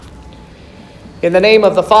In the name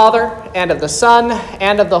of the Father, and of the Son,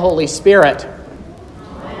 and of the Holy Spirit.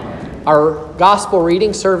 Amen. Our gospel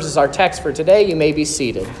reading serves as our text for today. You may be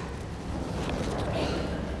seated.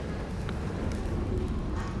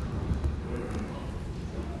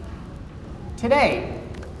 Today,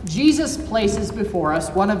 Jesus places before us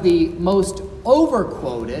one of the most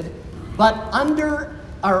overquoted but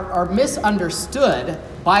misunderstood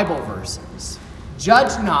Bible verses.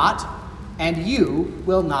 Judge not, and you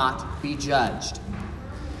will not be judged.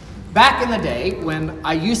 Back in the day, when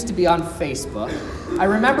I used to be on Facebook, I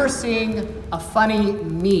remember seeing a funny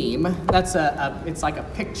meme. It's like a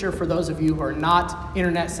picture for those of you who are not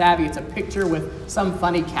internet savvy. It's a picture with some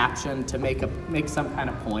funny caption to make some kind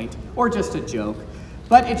of point, or just a joke.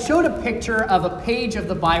 But it showed a picture of a page of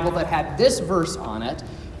the Bible that had this verse on it,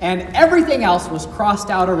 and everything else was crossed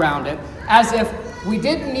out around it, as if we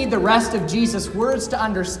didn't need the rest of Jesus' words to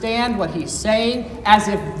understand what he's saying, as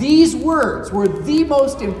if these words were the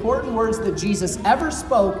most important words that Jesus ever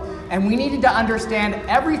spoke, and we needed to understand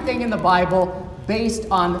everything in the Bible based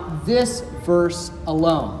on this verse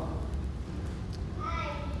alone.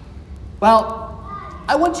 Well,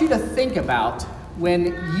 I want you to think about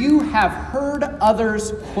when you have heard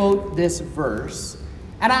others quote this verse,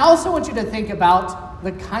 and I also want you to think about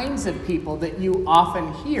the kinds of people that you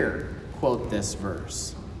often hear quote this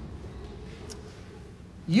verse.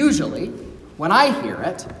 Usually, when I hear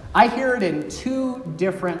it in two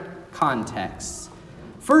different contexts.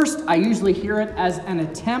 First, I usually hear it as an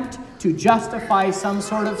attempt to justify some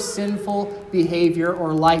sort of sinful behavior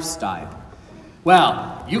or lifestyle.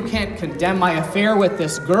 Well, you can't condemn my affair with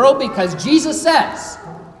this girl because Jesus says,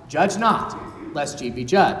 "Judge not, lest ye be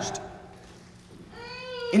judged."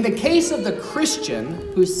 In the case of the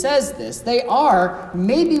Christian who says this, they are,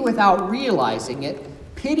 maybe without realizing it,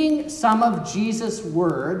 pitting some of Jesus'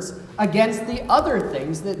 words against the other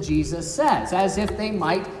things that Jesus says, as if they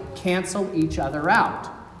might cancel each other out.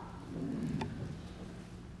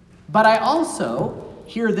 But I also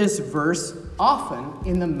hear this verse often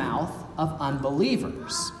in the mouth of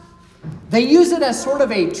unbelievers. They use it as sort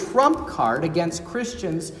of a trump card against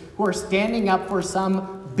Christians who are standing up for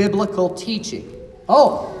some biblical teaching.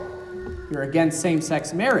 Oh, you're against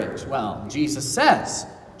same-sex marriage. Well, Jesus says,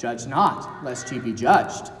 "Judge not, lest ye be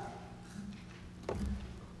judged."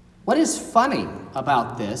 What is funny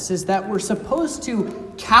about this is that we're supposed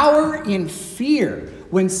to cower in fear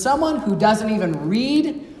when someone who doesn't even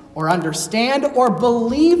read or understand or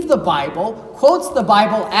believe the Bible quotes the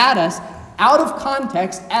Bible at us out of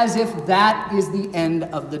context as if that is the end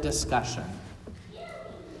of the discussion.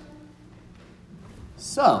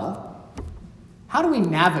 So, how do we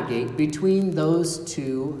navigate between those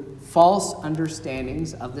two false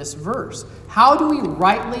understandings of this verse? How do we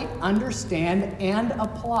rightly understand and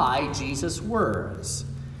apply Jesus' words?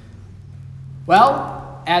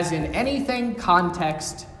 Well, as in anything,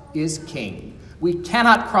 context is king. We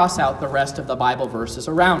cannot cross out the rest of the Bible verses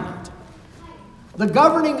around it. The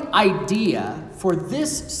governing idea for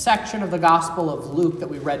this section of the Gospel of Luke that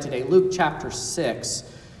we read today, Luke chapter 6,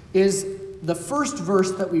 is the first verse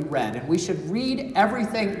that we read, and we should read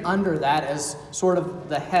everything under that as sort of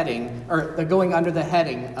the heading, or the going under the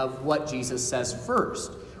heading of what Jesus says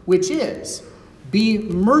first, which is, "Be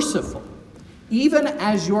merciful, even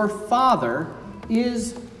as your Father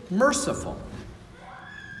is merciful."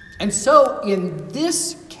 And so in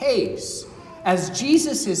this case, as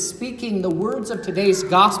Jesus is speaking the words of today's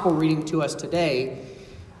gospel reading to us today,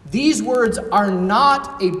 these words are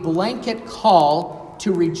not a blanket call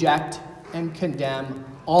to reject and condemn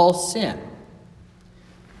all sin.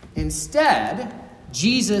 Instead,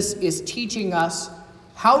 Jesus is teaching us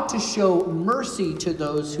how to show mercy to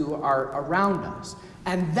those who are around us.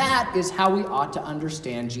 And that is how we ought to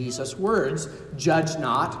understand Jesus' words, "Judge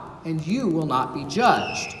not, and you will not be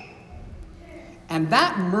judged." And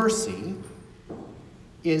that mercy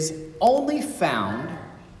is only found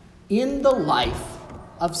in the life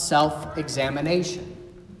of self-examination.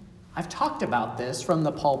 I've talked about this from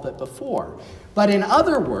the pulpit before. But in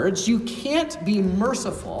other words, you can't be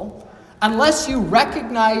merciful unless you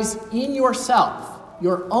recognize in yourself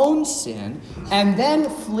your own sin and then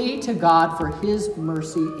flee to God for his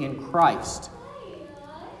mercy in Christ.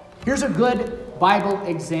 Here's a good Bible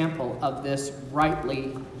example of this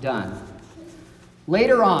rightly done.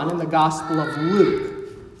 Later on in the Gospel of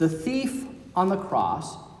Luke, the thief on the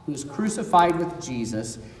cross, who's crucified with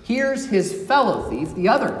Jesus, hears his fellow thief, the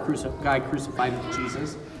other guy crucified with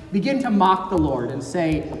Jesus, begin to mock the Lord and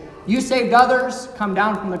say, "You saved others, come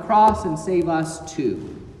down from the cross and save us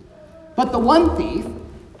too." But the one thief,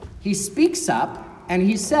 he speaks up and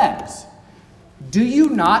he says, "Do you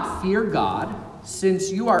not fear God,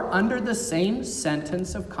 since you are under the same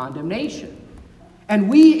sentence of condemnation. And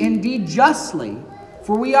we indeed justly,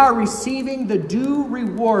 for we are receiving the due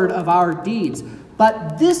reward of our deeds.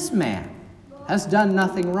 But this man has done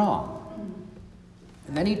nothing wrong."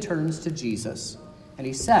 And then he turns to Jesus and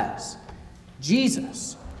he says,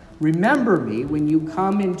 "Jesus, remember me when you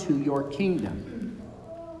come into your kingdom."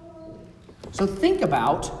 So think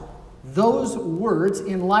about those words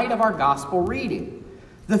in light of our gospel reading.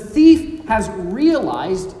 The thief has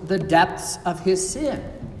realized the depths of his sin.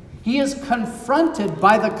 He is confronted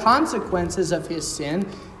by the consequences of his sin,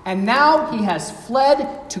 and now he has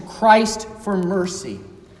fled to Christ for mercy.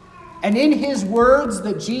 And in his words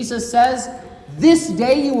that Jesus says, "This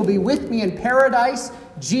day you will be with me in paradise,"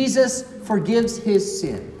 Jesus forgives his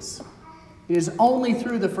sins. It is only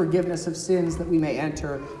through the forgiveness of sins that we may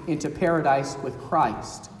enter into paradise with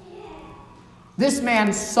Christ. This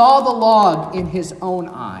man saw the log in his own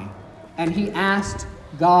eye, and he asked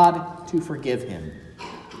God to forgive him.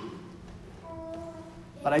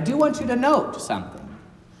 But I do want you to note something.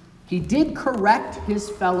 He did correct his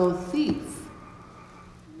fellow thief.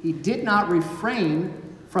 He did not refrain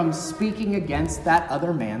from speaking against that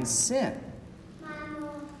other man's sin.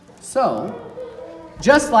 So,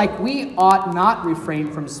 just like we ought not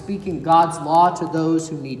refrain from speaking God's law to those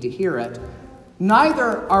who need to hear it,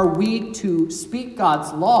 neither are we to speak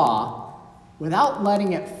God's law without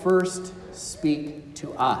letting it first speak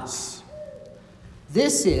to us.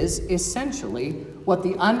 This is essentially what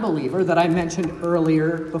the unbeliever that I mentioned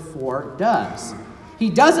earlier before does. He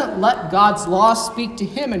doesn't let God's law speak to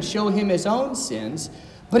him and show him his own sins,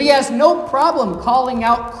 but he has no problem calling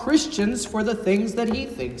out Christians for the things that he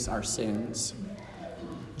thinks are sins.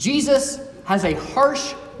 Jesus has a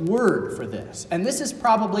harsh word for this, and this is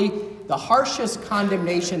probably the harshest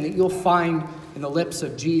condemnation that you'll find in the lips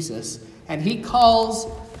of Jesus, and he calls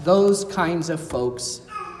those kinds of folks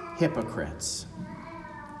hypocrites.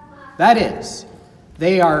 That is,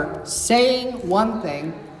 they are saying one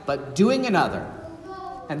thing but doing another,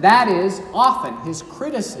 and that is often his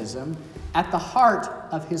criticism at the heart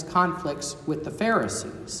of his conflicts with the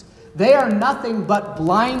Pharisees. They are nothing but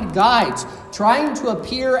blind guides, trying to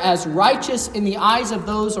appear as righteous in the eyes of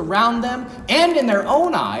those around them and in their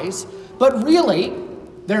own eyes, but really,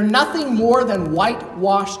 they're nothing more than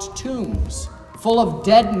whitewashed tombs full of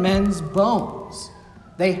dead men's bones.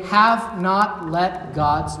 They have not let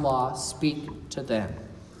God's law speak to them.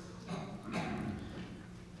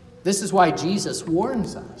 This is why Jesus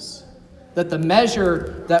warns us that the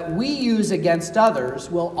measure that we use against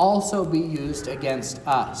others will also be used against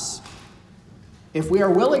us. If we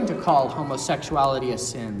are willing to call homosexuality a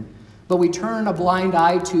sin, but we turn a blind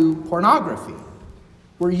eye to pornography,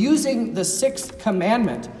 we're using the sixth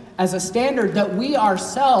commandment as a standard that we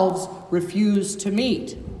ourselves refuse to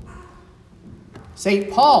meet.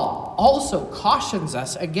 St. Paul also cautions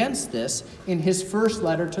us against this in his first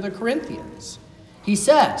letter to the Corinthians. He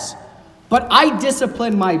says, "But I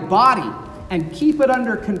discipline my body and keep it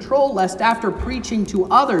under control, lest after preaching to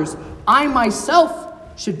others, I myself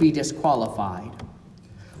should be disqualified."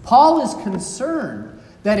 Paul is concerned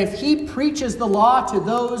that if he preaches the law to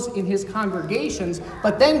those in his congregations,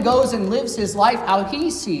 but then goes and lives his life how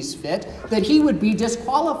he sees fit, that he would be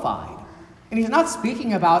disqualified. And he's not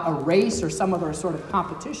speaking about a race or some other sort of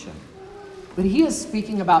competition, but he is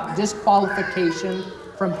speaking about disqualification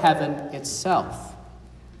from heaven itself.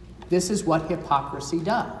 This is what hypocrisy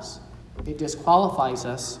does. It disqualifies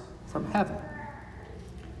us from heaven.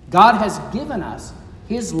 God has given us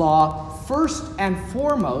his law first and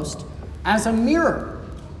foremost as a mirror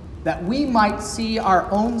that we might see our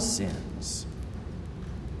own sins.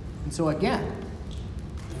 And so again,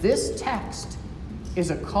 this text is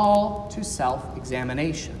a call to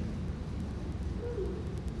self-examination.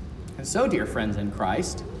 And so, dear friends in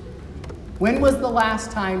Christ, when was the last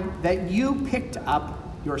time that you picked up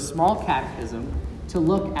your small catechism to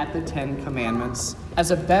look at the Ten Commandments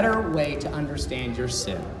as a better way to understand your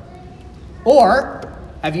sin? Or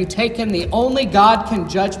have you taken the only God can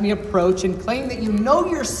judge me approach and claim that you know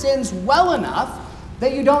your sins well enough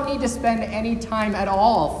that you don't need to spend any time at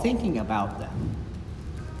all thinking about them?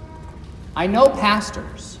 I know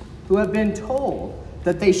pastors who have been told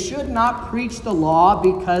that they should not preach the law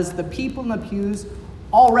because the people in the pews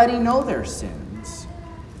already know their sins.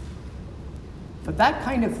 But that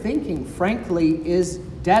kind of thinking, frankly, is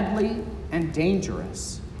deadly and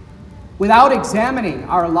dangerous. Without examining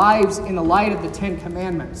our lives in the light of the Ten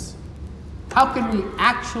Commandments, how can we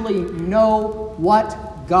actually know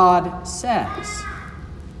what God says?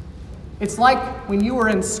 It's like when you were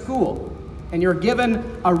in school and you're given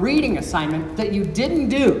a reading assignment that you didn't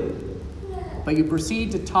do. but you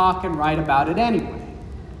proceed to talk and write about it anyway.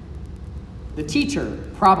 The teacher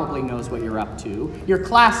probably knows what you're up to. Your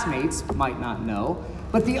classmates might not know.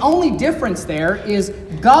 But the only difference there is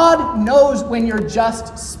God knows when you're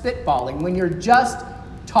just spitballing, when you're just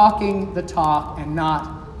talking the talk and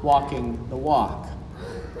not walking the walk.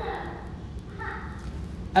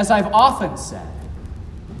 As I've often said,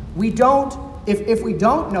 if we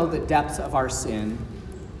don't know the depths of our sin,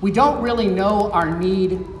 we don't really know our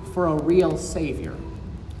need for a real Savior.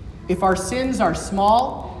 If our sins are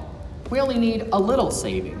small, we only need a little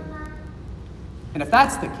saving. And if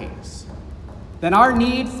that's the case, then our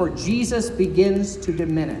need for Jesus begins to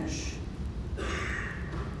diminish.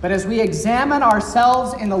 But as we examine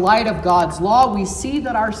ourselves in the light of God's law, we see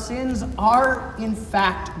that our sins are in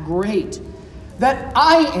fact great. That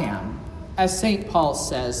I am, as St. Paul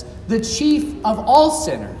says, the chief of all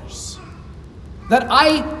sinners. That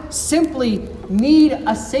I simply need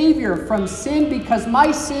a Savior from sin because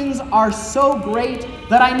my sins are so great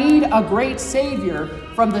that I need a great Savior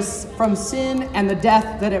from sin and the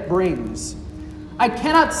death that it brings. I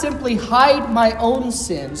cannot simply hide my own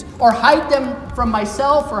sins or hide them from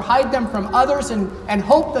myself or hide them from others and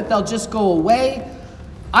hope that they'll just go away.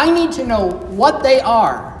 I need to know what they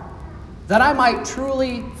are, that I might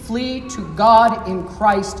truly flee to God in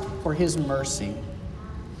Christ for his mercy.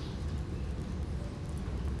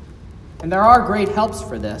 And there are great helps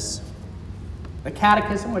for this. The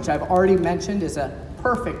Catechism, which I've already mentioned, is a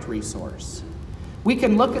perfect resource. We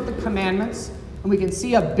can look at the commandments and we can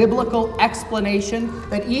see a biblical explanation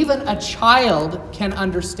that even a child can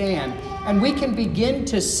understand. And we can begin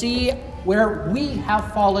to see where we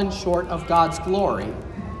have fallen short of God's glory.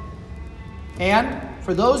 And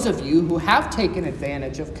for those of you who have taken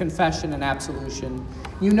advantage of confession and absolution,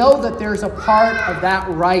 you know that there's a part of that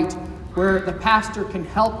rite where the pastor can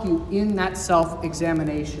help you in that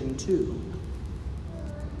self-examination too.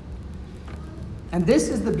 And this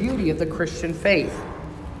is the beauty of the Christian faith,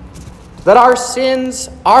 that our sins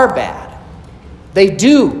are bad. They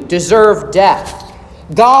do deserve death.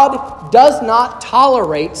 God does not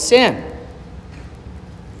tolerate sin.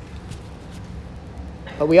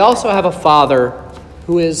 But we also have a Father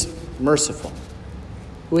who is merciful,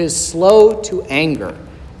 who is slow to anger,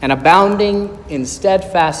 and abounding in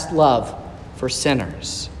steadfast love for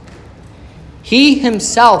sinners. He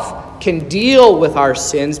himself can deal with our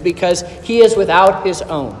sins because he is without his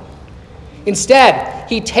own. Instead,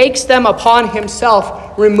 he takes them upon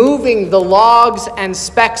himself, removing the logs and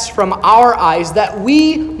specks from our eyes that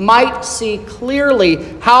we might see clearly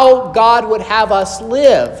how God would have us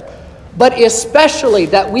live, but especially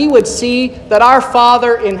that we would see that our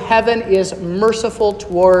Father in heaven is merciful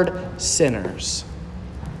toward sinners.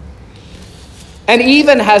 And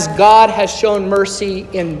even as God has shown mercy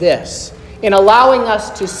in this, in allowing us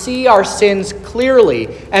to see our sins clearly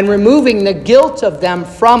and removing the guilt of them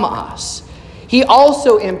from us, he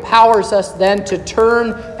also empowers us then to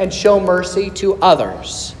turn and show mercy to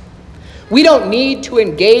others. We don't need to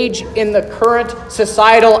engage in the current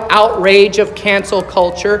societal outrage of cancel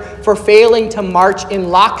culture for failing to march in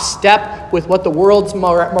lockstep with what the world's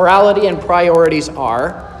morality and priorities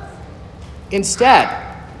are. Instead,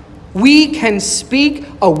 we can speak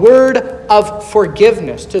a word of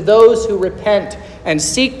forgiveness to those who repent and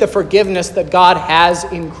seek the forgiveness that God has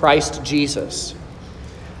in Christ Jesus.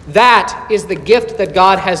 That is the gift that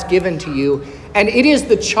God has given to you, and it is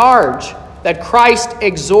the charge that Christ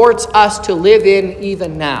exhorts us to live in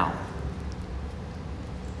even now.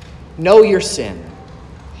 Know your sin.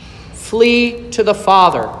 Flee to the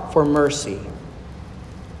Father for mercy.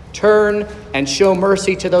 Turn and show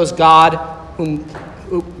mercy to those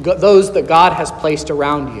those that God has placed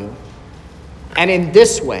around you. And in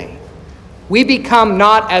this way, we become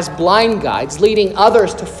not as blind guides, leading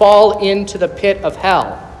others to fall into the pit of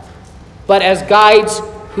hell, but as guides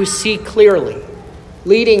who see clearly,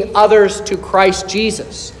 leading others to Christ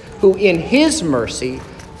Jesus, who in his mercy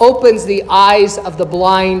opens the eyes of the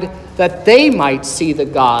blind that they might see the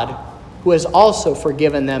God who has also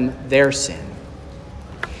forgiven them their sin.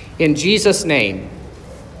 In Jesus' name.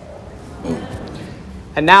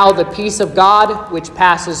 And now the peace of God, which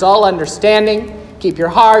passes all understanding, keep your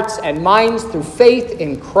hearts and minds through faith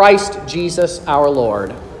in Christ Jesus our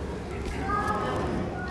Lord.